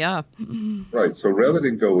telemedicine, yeah. Right. So rather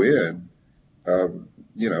than go in,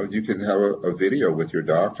 you can have a video with your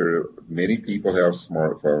doctor. Many people have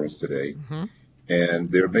smartphones today. Mm-hmm.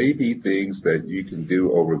 And there may be things that you can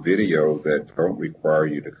do over video that don't require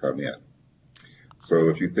you to come in. So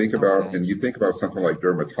if you think about, and you think about something like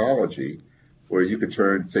dermatology, where you could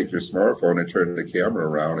take your smartphone and turn the camera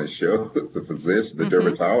around and show the physician, the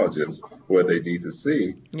dermatologist, what they need to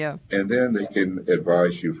see. Yeah. And then they can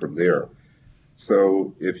advise you from there.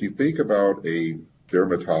 So if you think about a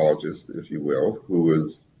dermatologist, if you will, who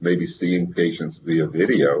is maybe seeing patients via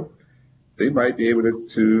video, they might be able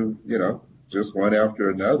to just one after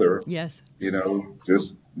another, yes,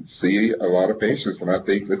 just see a lot of patients. And I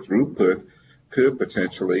think the throughput could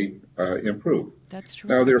potentially improve. That's true.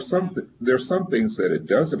 Now, there's some things that it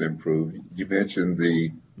doesn't improve. You mentioned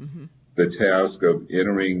the task of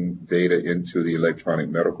entering data into the electronic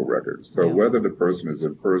medical record. So whether the person is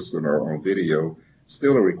in person or on video,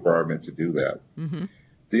 still a requirement to do that. Mm-hmm.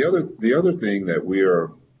 The other thing that we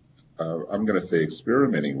are, I'm going to say,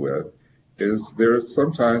 experimenting with is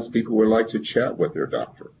sometimes people would like to chat with their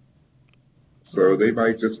doctor. So they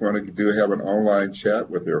might just want to have an online chat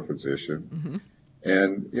with their physician. Mm-hmm.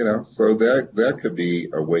 And, so that could be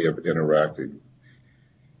a way of interacting.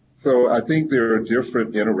 So I think there are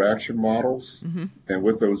different interaction models. Mm-hmm. And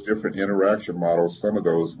with those different interaction models, some of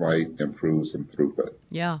those might improve some throughput.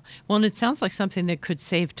 Yeah. Well, and it sounds like something that could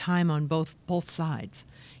save time on both sides.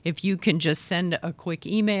 If you can just send a quick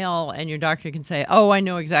email and your doctor can say, oh, I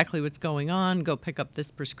know exactly what's going on, go pick up this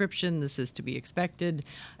prescription, this is to be expected.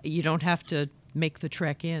 You don't have to make the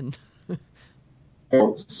trek in.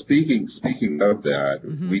 Well, speaking of that,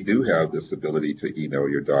 we do have this ability to email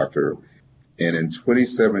your doctor. And in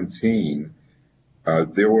 2017,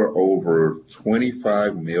 there were over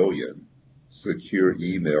 25 million secure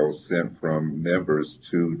emails sent from members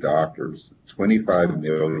to doctors. 25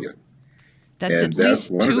 million. That's at least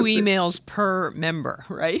 2 emails per member,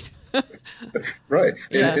 right? Right.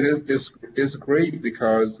 Yeah. And it's great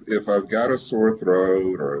because if I've got a sore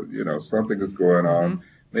throat or, something is going on,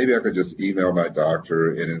 maybe I could just email my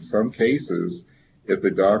doctor. And in some cases, if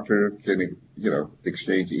the doctor can,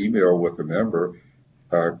 exchange email with the member,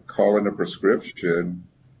 call in a prescription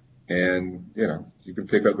and, you can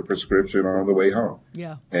pick up the prescription on the way home.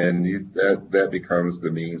 Yeah. And that becomes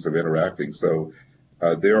the means of interacting. So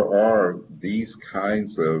there are these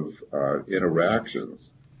kinds of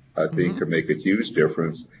interactions, I think, can make a huge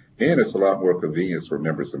difference. And it's a lot more convenience for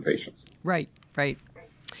members and patients. Right, right.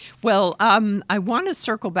 Well, I want to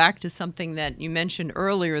circle back to something that you mentioned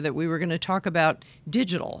earlier, that we were going to talk about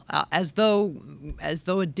digital, as though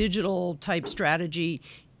a digital type strategy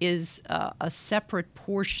is a separate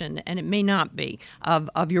portion, and it may not be,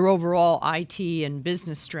 of your overall IT and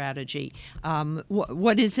business strategy.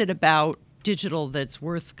 What is it about digital that's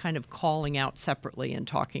worth kind of calling out separately and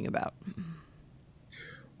talking about?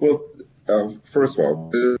 Well, first of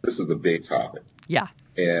all, this is a big topic. Yeah.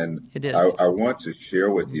 And it is. I want to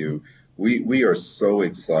share with you, we are so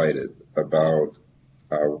excited about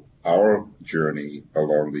our journey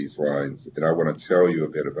along these lines, and I want to tell you a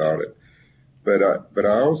bit about it. But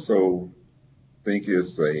I also think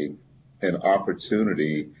it's an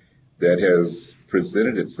opportunity that has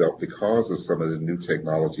presented itself because of some of the new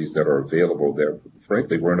technologies that are available that,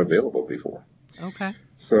 frankly, weren't available before. Okay.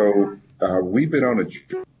 So we've been on a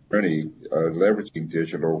journey leveraging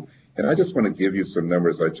digital. And I just want to give you some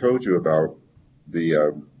numbers. I told you about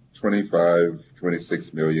the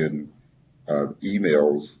 26 million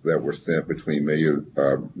emails that were sent between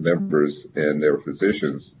members and their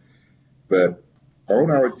physicians. But on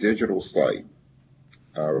our digital site,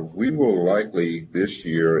 we will likely this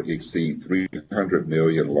year exceed 300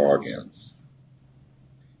 million logins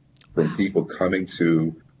from people coming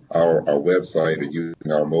to our website or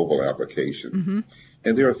using our mobile application. Mm-hmm.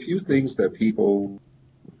 And there are a few things that people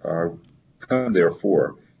come there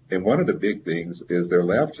for. And one of the big things is their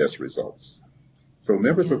lab test results. So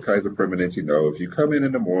members of Kaiser Permanente know if you come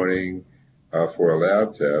in the morning, for a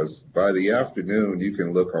lab test, by the afternoon, you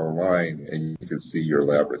can look online and you can see your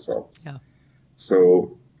lab results. Yeah.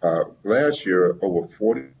 So last year, over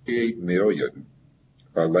 48 million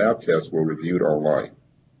lab tests were reviewed online.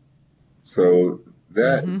 So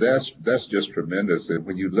that's just tremendous. And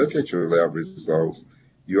when you look at your lab results,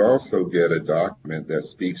 you also get a document that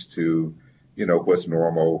speaks to, what's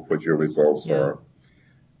normal, what your results are.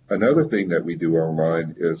 Another thing that we do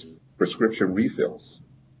online is prescription refills.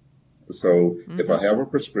 So if I have a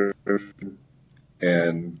prescription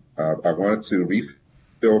and I want to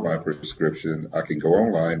refill my prescription, I can go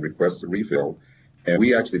online, request a refill, and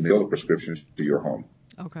we actually mail the prescription to your home.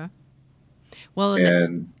 Okay. Well,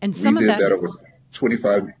 and some we of did that over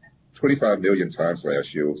 25 million times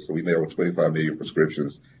last year. So we mailed 25 million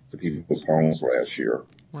prescriptions to people's homes last year.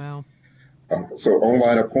 Wow. So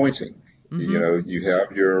online appointing, you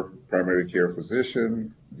have your primary care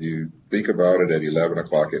physician. You think about it at 11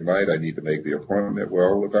 o'clock at night. I need to make the appointment.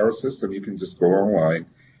 Well, with our system, you can just go online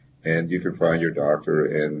and you can find your doctor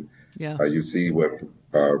and you see what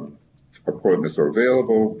appointments are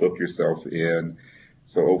available, book yourself in.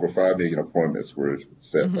 So over 5 million appointments were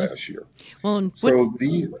set last year. Well, and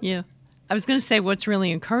I was going to say what's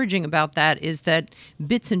really encouraging about that is that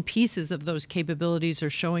bits and pieces of those capabilities are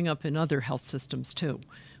showing up in other health systems too,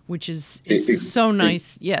 which is so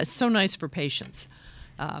nice. It's so nice for patients.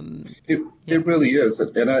 It really is,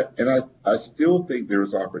 and I still think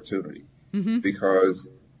there's opportunity because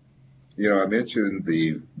I mentioned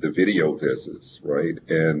the video visits, right,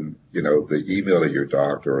 and the email of your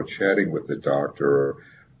doctor or chatting with the doctor,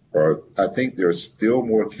 or I think there's still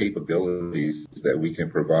more capabilities that we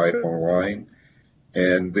can provide online,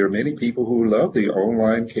 and there are many people who love the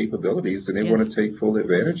online capabilities and they want to take full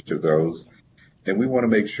advantage of those. And we want to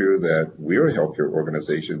make sure that we're a healthcare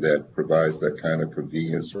organization that provides that kind of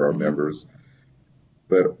convenience for our members.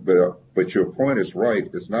 But your point is right.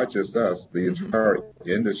 It's not just us. The entire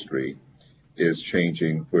industry is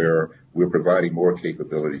changing where we're providing more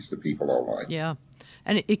capabilities to people online. Yeah.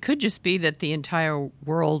 And it could just be that the entire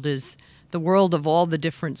world is the world of all the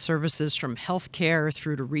different services from healthcare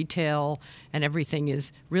through to retail, and everything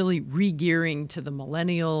is really re-gearing to the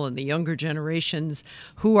millennial and the younger generations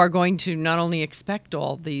who are going to not only expect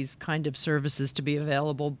all these kind of services to be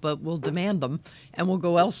available, but will demand them and will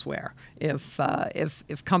go elsewhere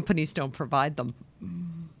if companies don't provide them.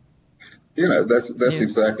 That's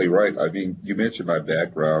exactly right. I mean, you mentioned my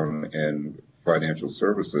background in financial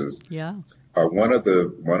services. Yeah. One of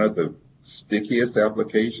the stickiest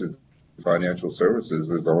applications in financial services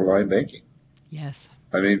is online banking. Yes.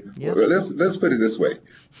 I mean, let's put it this way.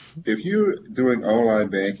 If you're doing online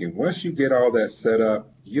banking, once you get all that set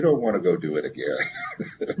up, you don't want to go do it again.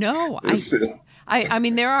 No, I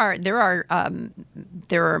mean, there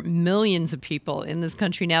are millions of people in this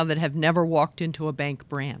country now that have never walked into a bank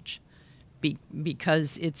branch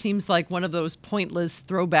because it seems like one of those pointless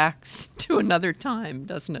throwbacks to another time,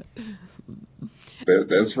 doesn't it?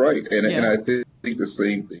 That's right. And I think the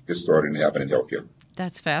same thing is starting to happen in healthcare.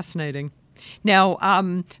 That's fascinating.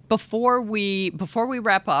 Now, before we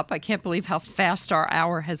wrap up, I can't believe how fast our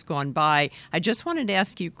hour has gone by. I just wanted to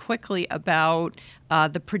ask you quickly about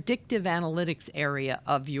the predictive analytics area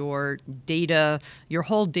of your data, your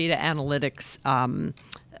whole data analytics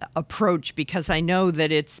approach, because I know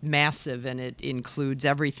that it's massive and it includes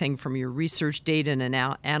everything from your research data in an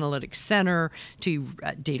analytics center to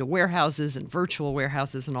data warehouses and virtual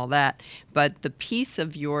warehouses and all that. But the piece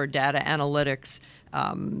of your data analytics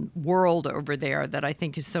world over there that I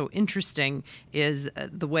think is so interesting is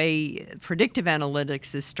the way predictive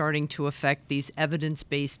analytics is starting to affect these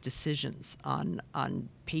evidence-based decisions on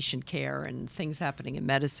patient care and things happening in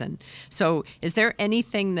medicine. So is there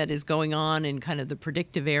anything that is going on in kind of the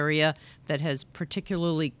predictive area that has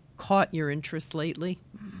particularly caught your interest lately?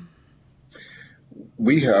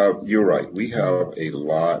 You're right. We have a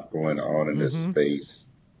lot going on in this space.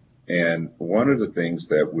 And one of the things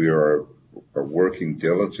that we are working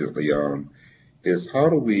diligently on is how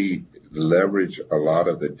do we leverage a lot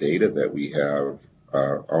of the data that we have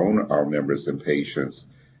on our members and patients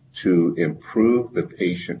to improve the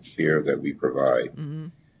patient care that we provide.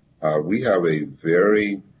 We have a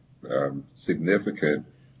very significant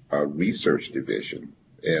research division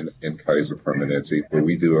in Kaiser Permanente where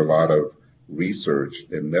we do a lot of research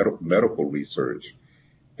and medical research.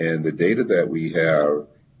 And the data that we have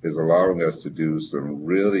is allowing us to do some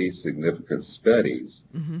really significant studies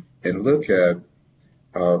and look at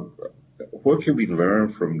what can we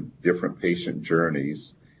learn from different patient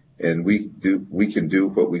journeys. And we can do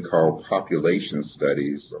what we call population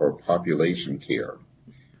studies or population care,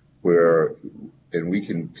 and we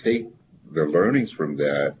can take the learnings from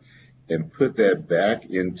that and put that back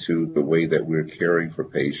into the way that we're caring for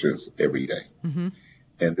patients every day. Mm-hmm.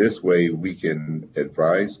 And this way we can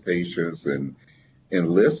advise patients and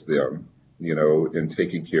enlist them, in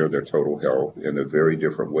taking care of their total health in a very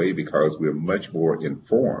different way, because we're much more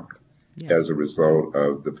informed as a result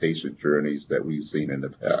of the patient journeys that we've seen in the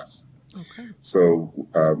past. Okay. So,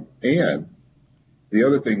 and the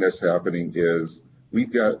other thing that's happening is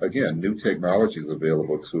we've got, again, new technologies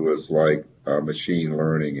available to us, like machine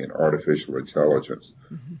learning and artificial intelligence,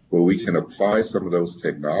 where we can apply some of those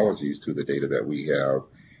technologies to the data that we have,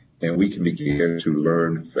 and we can begin to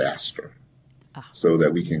learn faster so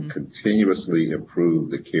that we can continuously improve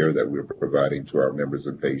the care that we're providing to our members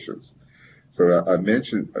and patients. So I'm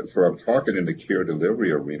talking in the care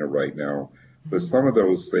delivery arena right now, but some of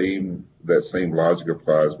that same logic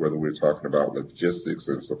applies whether we're talking about logistics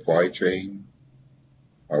and supply chain,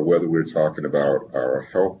 whether we're talking about our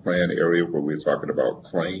health plan area, where we're talking about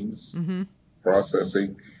claims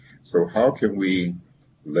processing. So how can we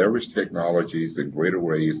leverage technologies in greater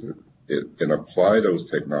ways and apply those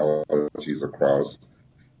technologies across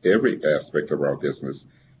every aspect of our business,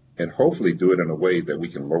 and hopefully do it in a way that we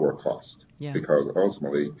can lower cost? Because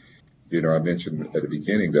ultimately, I mentioned at the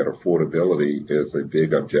beginning that affordability is a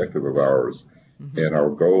big objective of ours, and our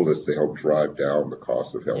goal is to help drive down the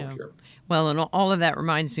cost of healthcare. Well, and all of that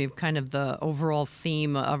reminds me of kind of the overall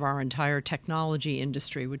theme of our entire technology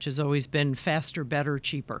industry, which has always been faster, better,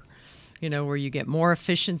 cheaper. Where you get more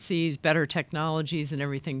efficiencies, better technologies, and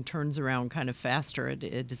everything turns around kind of faster. It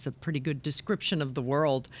is a pretty good description of the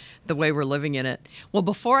world, the way we're living in it. Well,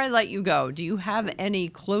 before I let you go, do you have any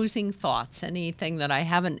closing thoughts, anything that I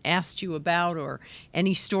haven't asked you about, or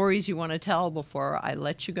any stories you want to tell before I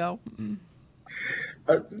let you go?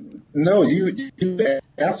 No, you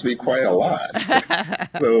asked me quite a lot.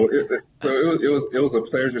 so it was a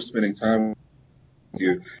pleasure spending time with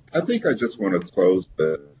you. I think I just want to close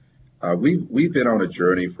the. We've been on a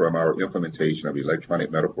journey from our implementation of electronic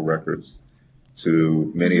medical records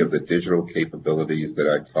to many of the digital capabilities that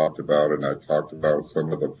I talked about, and I talked about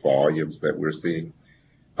some of the volumes that we're seeing.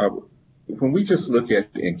 When we just look at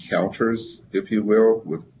encounters, if you will,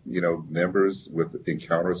 with members with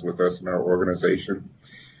encounters with us in our organization,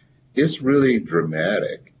 it's really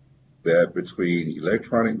dramatic that between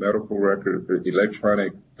electronic medical record,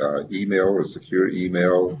 electronic email or secure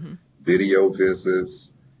email, video visits.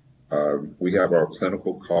 We have our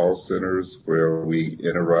clinical call centers where we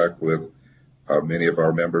interact with many of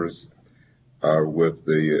our members with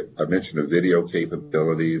I mentioned the video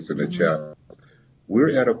capabilities and the chat.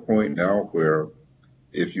 We're at a point now where,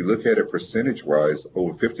 if you look at it percentage-wise,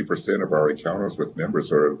 over 50% of our encounters with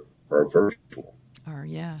members are virtual.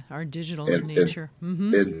 Are digital in nature.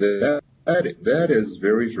 And that is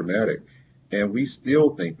very dramatic. And we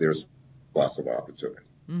still think there's lots of opportunity.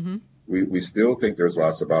 We still think there's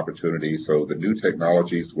lots of opportunity. So the new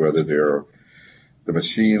technologies, whether they're the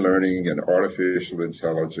machine learning and artificial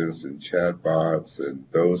intelligence and chatbots and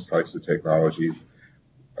those types of technologies,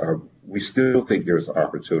 we still think there's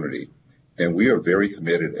opportunity. And we are very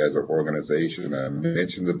committed as an organization. I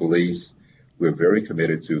mentioned the beliefs. We're very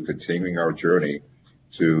committed to continuing our journey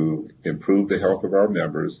to improve the health of our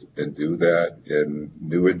members and do that in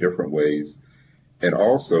new and different ways, and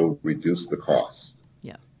also reduce the cost.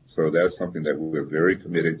 So that's something that we're very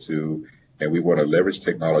committed to, and we want to leverage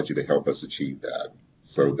technology to help us achieve that.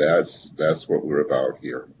 So that's what we're about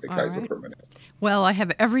here at Kaiser Permanente. Well, I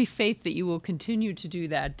have every faith that you will continue to do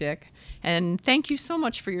that, Dick. And thank you so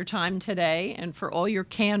much for your time today and for all your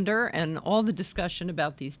candor and all the discussion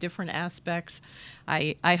about these different aspects.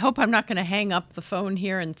 I hope I'm not going to hang up the phone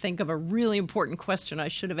here and think of a really important question I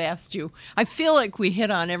should have asked you. I feel like we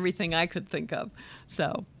hit on everything I could think of.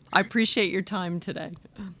 So I appreciate your time today.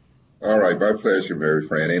 All right. My pleasure, Mary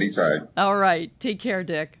Fran. Anytime. All right. Take care,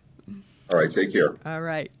 Dick. All right. Take care. All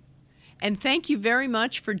right. And thank you very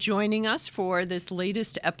much for joining us for this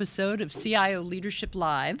latest episode of CIO Leadership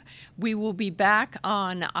Live. We will be back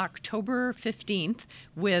on October 15th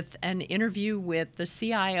with an interview with the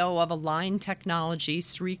CIO of Align Technology,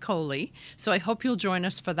 Sri Kohli. So I hope you'll join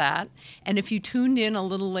us for that. And if you tuned in a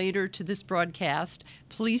little later to this broadcast,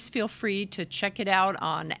 please feel free to check it out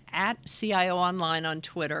on @CIO Online on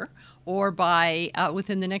Twitter, or by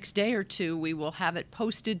within the next day or two, we will have it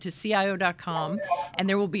posted to CIO.com, and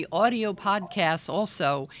there will be audio podcasts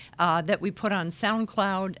also that we put on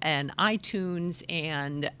SoundCloud and iTunes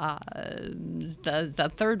and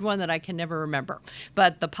the third one that I can never remember.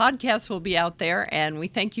 But the podcast will be out there, and we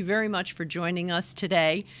thank you very much for joining us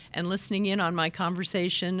today and listening in on my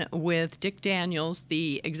conversation with Dick Daniels,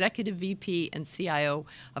 the Executive VP and CIO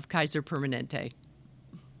of Kaiser Permanente.